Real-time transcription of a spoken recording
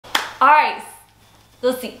All right,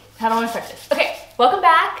 let's see. How do I want to start this? Okay, welcome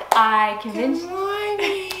back. I convinced. Good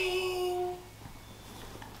morning.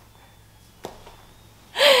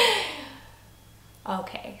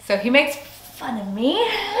 Okay, so he makes fun of me.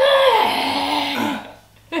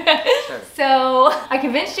 Sure. So I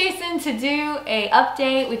convinced Jason to do a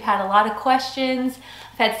update. We've had a lot of questions.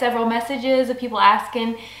 I've had several messages of people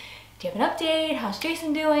asking, do you have an update? How's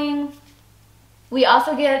Jason doing? We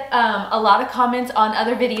also get a lot of comments on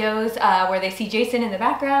other videos where they see Jason in the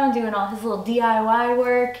background doing all his little DIY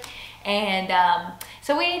work. And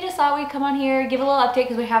so we just thought we'd come on here, give a little update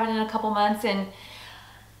because we haven't in a couple months. And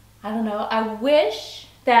I don't know, I wish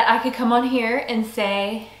that I could come on here and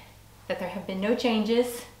say that there have been no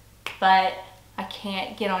changes, but I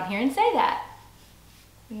can't get on here and say that.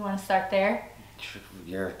 You want to start there?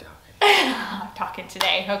 You're talking. I'm talking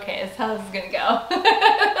today. Okay, that's how this is gonna go.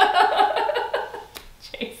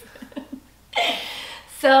 Jason.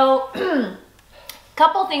 So,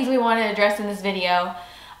 couple things we want to address in this video.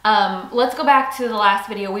 Let's go back to the last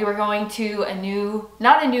video. We were going to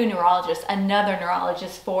not a new neurologist, another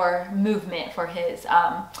neurologist for movement, for his,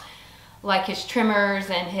 like his tremors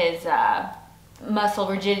and his muscle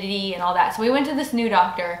rigidity and all that. So we went to this new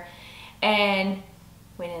doctor and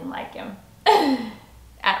we didn't like him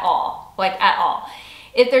at all, like at all.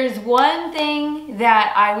 If there's one thing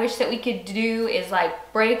that I wish that we could do is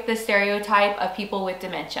like break the stereotype of people with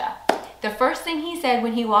dementia. The first thing he said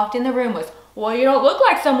when he walked in the room was, well, you don't look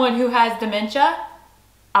like someone who has dementia.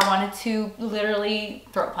 I wanted to literally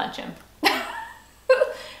throat punch him.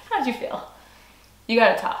 How'd you feel? You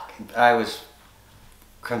gotta talk. I was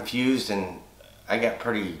confused and I got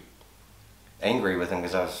pretty angry with him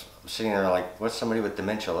because I was sitting there like, what's somebody with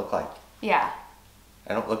dementia look like? Yeah.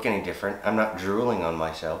 I don't look any different. I'm not drooling on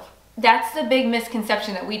myself. That's the big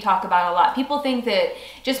misconception that we talk about a lot. People think that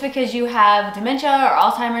just because you have dementia or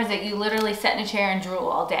Alzheimer's that you literally sit in a chair and drool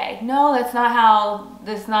all day. No, that's not how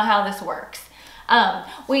this works.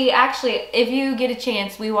 We actually, if you get a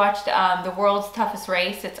chance, we watched The World's Toughest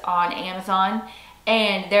Race. It's on Amazon.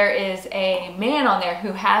 And there is a man on there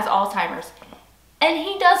who has Alzheimer's. And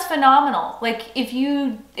he does phenomenal. Like if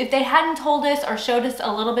they hadn't told us or showed us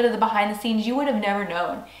a little bit of the behind the scenes, you would have never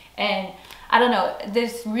known. And I don't know,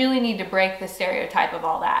 this really need to break the stereotype of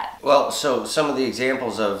all that. Well, so some of the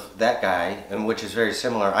examples of that guy, and which is very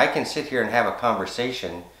similar, I can sit here and have a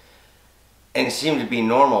conversation and it seemed to be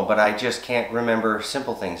normal, but I just can't remember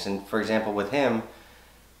simple things. And for example, with him,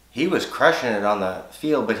 he was crushing it on the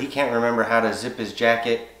field, but he can't remember how to zip his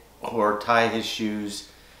jacket or tie his shoes.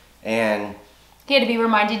 And he had to be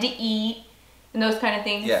reminded to eat and those kind of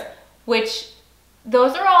things. Yeah. Which,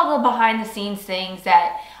 those are all the behind the scenes things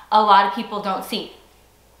that a lot of people don't see.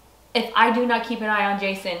 If I do not keep an eye on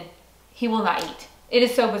Jason, he will not eat. It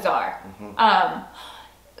is so bizarre.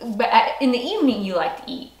 Mm-hmm. But in the evening, you like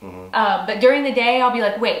to eat. Mm-hmm. But during the day, I'll be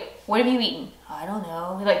like, wait, what have you eaten? I don't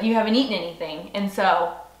know. Like, you haven't eaten anything. And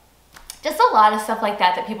so, just a lot of stuff like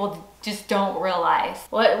that that people just don't realize.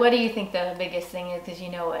 What do you think the biggest thing is? Because you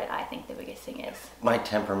know what I think the biggest thing is. my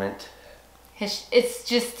temperament. It's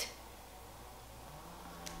just...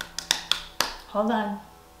 Hold on.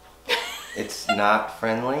 It's not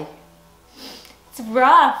friendly. It's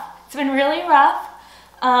rough. It's been really rough.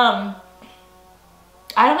 I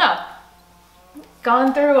don't know.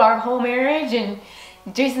 Gone through our whole marriage and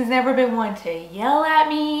Jason's never been one to yell at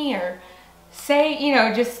me or say, you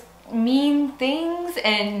know, just mean things.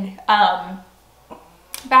 And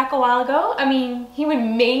back a while ago, I mean, he would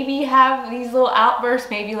maybe have these little outbursts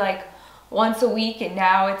maybe like once a week, and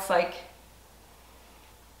now it's like,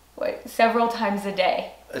 what, several times a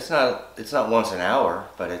day. It's not once an hour,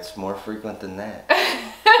 but it's more frequent than that.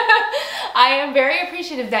 I am very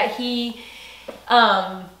appreciative that he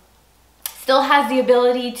still has the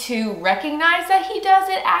ability to recognize that he does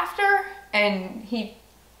it after, and he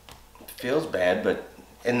feels bad, but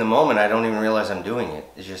in the moment I don't even realize I'm doing it.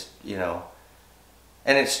 It's just, you know,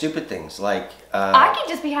 and it's stupid things like I could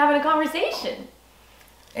just be having a conversation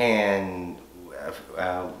and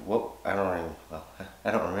what I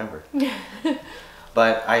don't remember.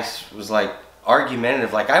 But I was like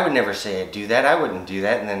argumentative, like I would never say I'd do that, I wouldn't do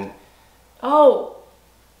that, and then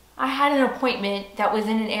I had an appointment that was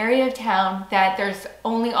in an area of town that there's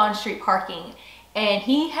only on-street parking, and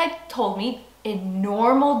he had told me in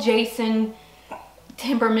normal Jason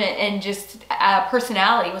temperament and just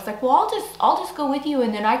personality was like, well, I'll just go with you,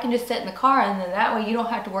 and then I can just sit in the car, and then that way you don't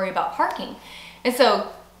have to worry about parking. And so,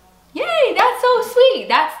 yay, that's so sweet.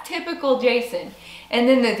 That's typical Jason. And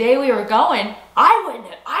then the day we were going,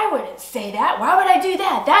 I wouldn't say that. Why would I do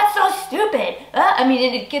that? That's so stupid. I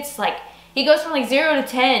mean, it gets like, he goes from like 0 to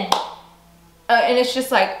 10, and it's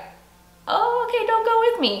just like, okay, don't go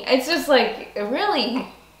with me. It's just like, really,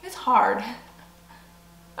 it's hard.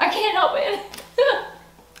 I can't help it.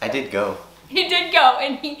 I did go. He did go,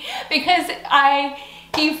 and he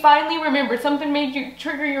finally remembered. Something made you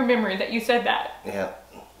trigger your memory that you said that. Yeah.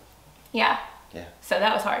 Yeah. Yeah. So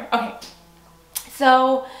that was hard. Okay.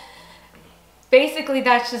 So basically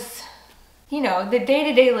that's just, you know, the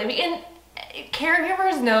day-to-day living. And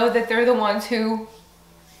caregivers know that they're the ones who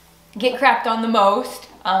get crapped on the most.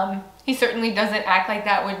 He certainly doesn't act like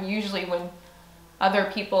that when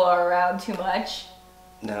other people are around too much.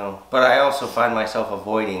 No, but I also find myself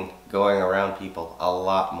avoiding going around people a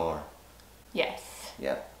lot more. Yes.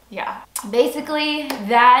 Yeah. Yeah. Basically,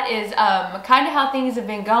 that is kind of how things have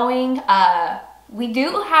been going. We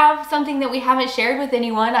do have something that we haven't shared with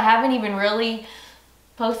anyone. I haven't even really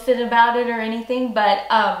posted about it or anything, but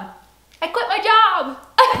I quit my job.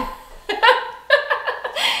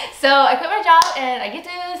 So I quit my job and I get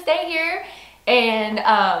to stay here. And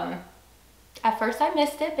at first I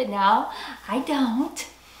missed it, but now I don't.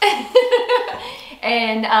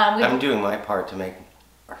 And I'm doing my part to make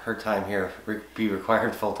her time here be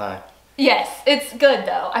required full time. Yes, it's good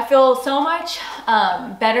though. I feel so much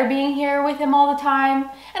better being here with him all the time.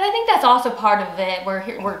 And I think that's also part of it.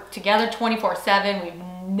 We're together 24/7. We've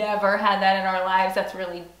never had that in our lives. That's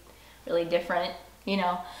really, really different, you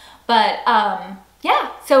know. But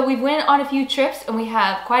yeah, so we went on a few trips and we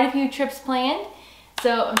have quite a few trips planned.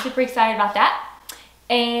 So I'm super excited about that.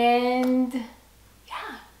 And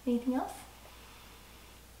yeah, anything else?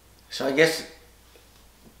 So I guess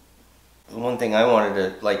the one thing I wanted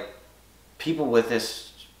to, like, people with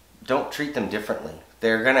this, don't treat them differently.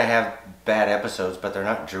 They're gonna have bad episodes, but they're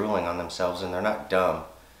not drooling on themselves and they're not dumb.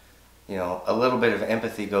 You know, a little bit of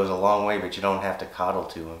empathy goes a long way, but you don't have to coddle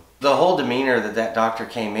to them. The whole demeanor that doctor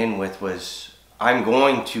came in with was, I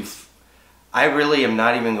really am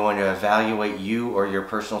not even going to evaluate you or your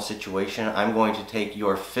personal situation. I'm going to take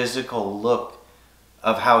your physical look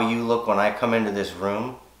of how you look when I come into this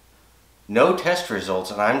room. No test results,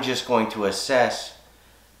 and I'm just going to assess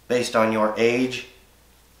based on your age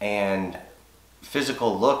and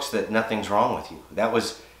physical looks that nothing's wrong with you.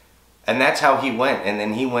 And that's how he went. And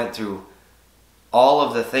then he went through all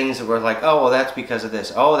of the things that were like, oh, well, that's because of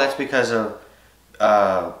this. Oh, that's because of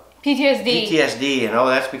PTSD. And oh,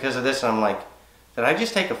 that's because of this. And I'm like, did I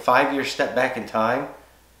just take a 5-year step back in time?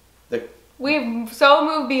 We've so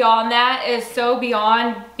moved beyond that. It's so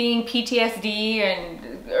beyond being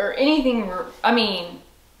PTSD or anything. I mean,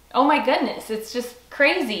 oh my goodness, it's just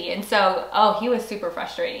crazy. And so, oh, he was super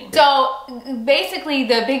frustrating. So basically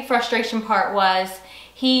the big frustration part was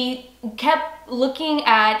he kept looking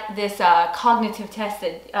at this cognitive test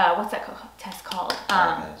that, what's that test called?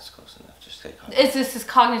 That's close enough. Just take cognitive. It's this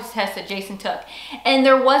cognitive test that Jason took. And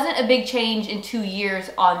there wasn't a big change in 2 years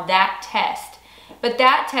on that test. But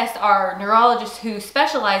that test, our neurologist who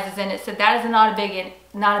specializes in it said that is not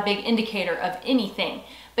a big indicator of anything.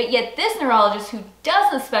 But yet this neurologist who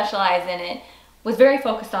doesn't specialize in it was very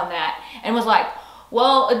focused on that and was like,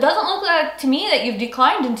 well, it doesn't look like to me that you've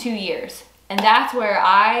declined in 2 years. And that's where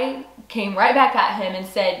I came right back at him and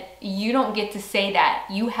said, you don't get to say that.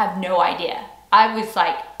 You have no idea. I was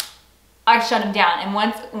like, I shut him down. And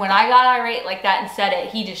when I got irate like that and said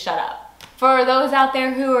it, he just shut up. For those out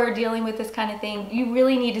there who are dealing with this kind of thing, you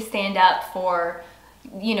really need to stand up for,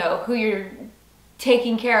 you know, who you're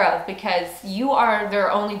taking care of, because you are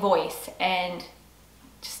their only voice, and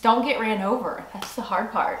just don't get ran over. That's the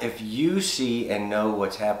hard part. If you see and know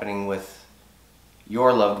what's happening with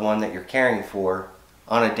your loved one that you're caring for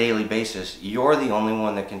on a daily basis, you're the only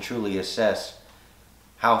one that can truly assess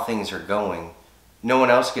how things are going. No one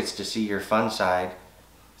else gets to see your fun side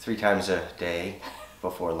 3 times a day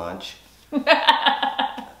before lunch.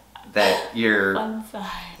 that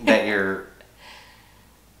you're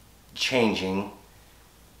changing,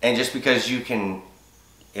 and just because you can,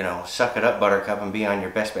 you know, suck it up, buttercup, and be on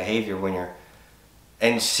your best behavior when you're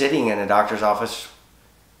sitting in a doctor's office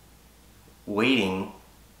waiting,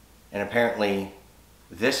 and apparently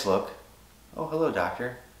this look, oh, hello,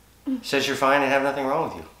 doctor, says you're fine and have nothing wrong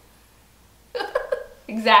with you.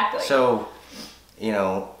 Exactly. So, you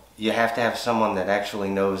know, you have to have someone that actually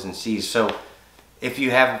knows and sees. So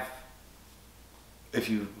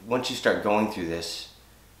once you start going through this,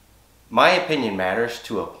 my opinion matters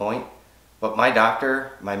to a point, but my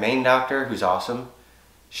doctor, my main doctor, who's awesome,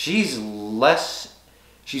 she's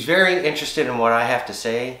very interested in what I have to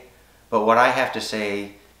say, but what I have to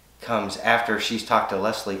say comes after she's talked to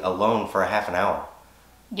Leslie alone for a half an hour.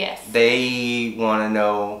 Yes. They want to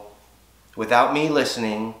know, without me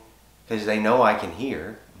listening, because they know I can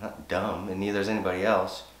hear, I'm not dumb, and neither is anybody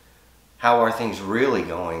else, how are things really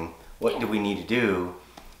going? What do we need to do?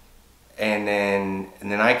 And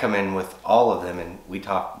then I come in with all of them, and we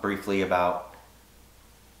talk briefly about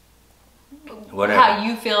whatever. How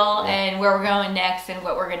you feel and where we're going next and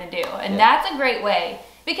what we're going to do. And that's a great way,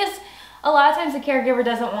 because a lot of times the caregiver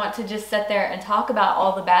doesn't want to just sit there and talk about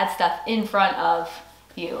all the bad stuff in front of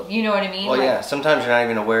you. You know what I mean? Well, yeah. Sometimes you're not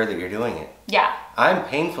even aware that you're doing it. Yeah. I'm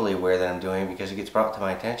painfully aware that I'm doing it because it gets brought to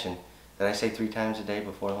my attention. Did I say 3 times a day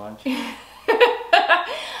before lunch?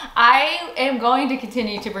 I am going to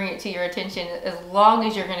continue to bring it to your attention as long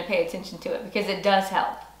as you're going to pay attention to it, because it does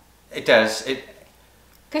help. It does.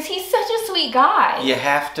 Because he's such a sweet guy. You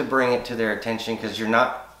have to bring it to their attention, because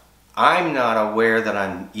I'm not aware that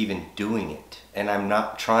I'm even doing it, and I'm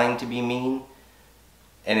not trying to be mean,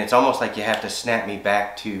 and it's almost like you have to snap me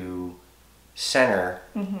back to center.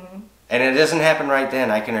 And it doesn't happen right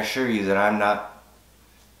then. I can assure you that I'm not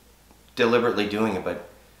deliberately doing it, but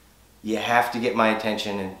you have to get my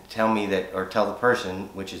attention and tell me that, or tell the person,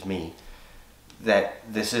 which is me, that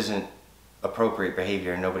this isn't appropriate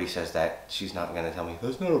behavior. And nobody says that. She's not going to tell me,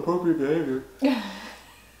 that's not appropriate behavior.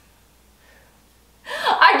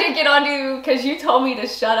 I did get on you because you told me to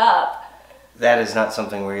shut up. That is not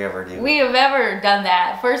something we ever do. We have ever done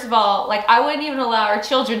that. First of all, like, I wouldn't even allow our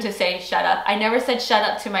children to say shut up. I never said shut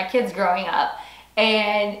up to my kids growing up.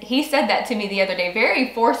 And he said that to me the other day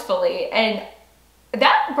very forcefully. And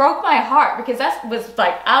that broke my heart, because that was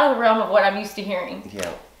like out of the realm of what I'm used to hearing.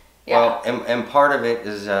 Yeah. Well, and part of it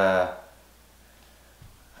is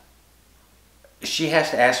she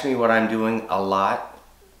has to ask me what I'm doing a lot,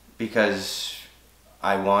 because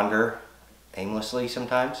I wander aimlessly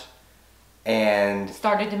sometimes. And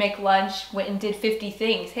started to make lunch, went and did 50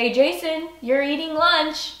 things. Hey, Jason, you're eating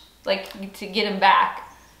lunch. Like, to get him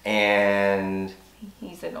back. And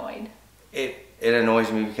he's annoyed. It annoys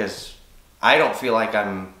me because I don't feel like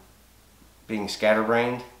I'm being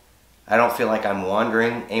scatterbrained. I don't feel like I'm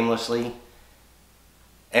wandering aimlessly.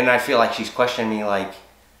 And I feel like she's questioning me, like,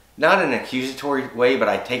 not in an accusatory way, but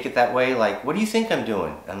I take it that way. Like, what do you think I'm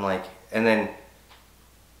doing? I'm like, and then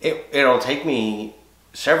it'll take me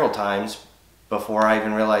several times before I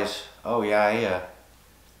even realize, oh yeah, I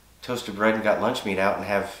toasted bread and got lunch meat out and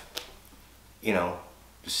have,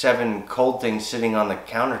 7 cold things sitting on the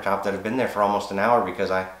countertop that have been there for almost an hour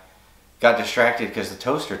because I got distracted because the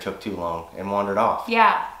toaster took too long and wandered off.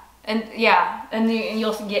 Yeah. And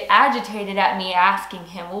you'll get agitated at me asking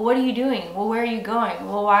him, well, what are you doing? Well, where are you going?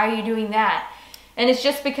 Well, why are you doing that? And it's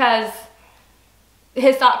just because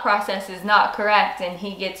his thought process is not correct, and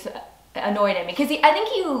he gets annoyed at me. Because I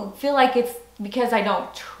think you feel like it's because I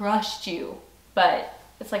don't trust you. But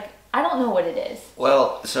it's like, I don't know what it is.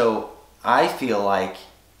 Well, so I feel like,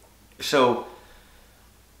 so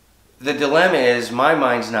the dilemma is my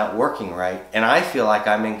mind's not working right, and I feel like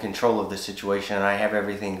I'm in control of the situation and I have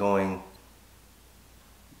everything going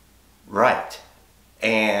right.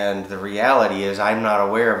 And the reality is I'm not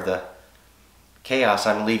aware of the chaos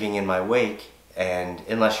I'm leaving in my wake, and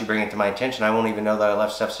unless you bring it to my attention, I won't even know that I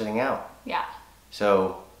left stuff sitting out. Yeah.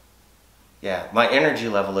 So, yeah, my energy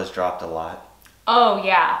level has dropped a lot. Oh,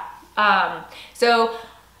 yeah. So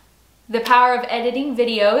the power of editing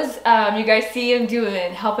videos, you guys see him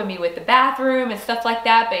helping me with the bathroom and stuff like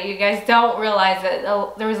that, but you guys don't realize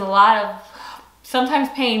that there was a lot of sometimes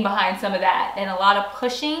pain behind some of that, and a lot of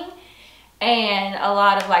pushing, and a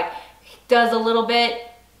lot of like, does a little bit,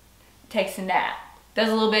 takes a nap, does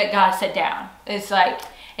a little bit, gotta sit down. It's like,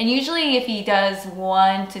 and usually if he does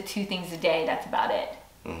 1 to 2 things a day, that's about it.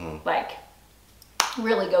 Like,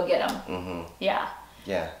 really go get him. Yeah.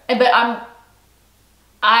 Yeah. But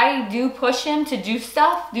I do push him to do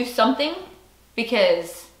something,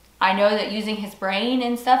 because I know that using his brain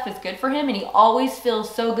and stuff is good for him, and he always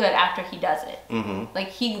feels so good after he does it.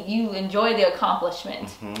 Like, you enjoy the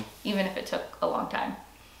accomplishment, even if it took a long time,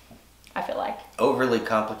 I feel like. Overly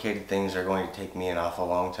complicated things are going to take me an awful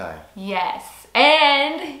long time. Yes.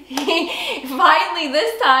 And he finally,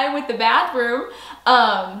 this time with the bathroom,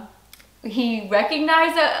 he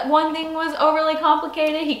recognized that one thing was overly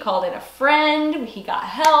complicated. He called in a friend. He got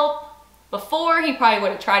help. Before, he probably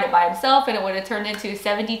would have tried it by himself, and it would have turned into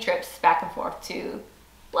 70 trips back and forth to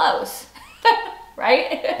Lowe's.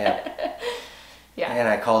 Right? Yeah. Yeah. And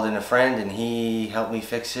I called in a friend, and he helped me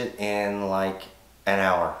fix it in like an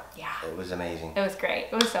hour. Yeah. It was amazing. It was great.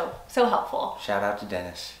 It was so helpful. Shout out to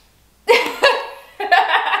Dennis.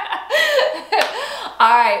 All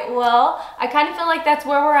right, well, I kind of feel like that's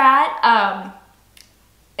where we're at.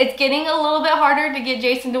 It's getting a little bit harder to get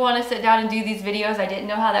Jason to want to sit down and do these videos. I didn't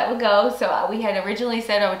know how that would go, so we had originally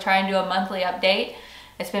said I would try and do a monthly update.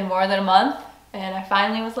 It's been more than a month, and I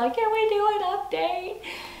finally was like, can we do an update?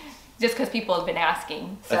 just because people have been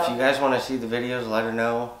asking. So if you guys want to see the videos, let her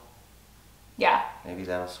know. Yeah. Maybe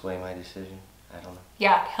that'll sway my decision. I don't know.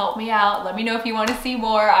 Yeah, help me out. Let me know if you want to see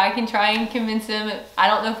more. I can try and convince him. I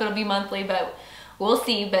don't know if it'll be monthly, but we'll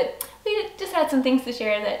see. But we just had some things to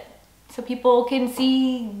share that so people can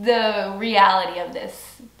see the reality of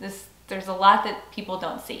this. There's a lot that people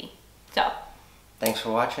don't see. So thanks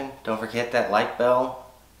for watching. Don't forget that like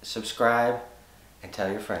bell, subscribe, and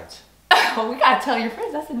tell your friends. Oh, we gotta tell your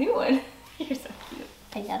friends. That's a new one. You're so cute.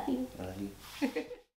 I love you. I love you.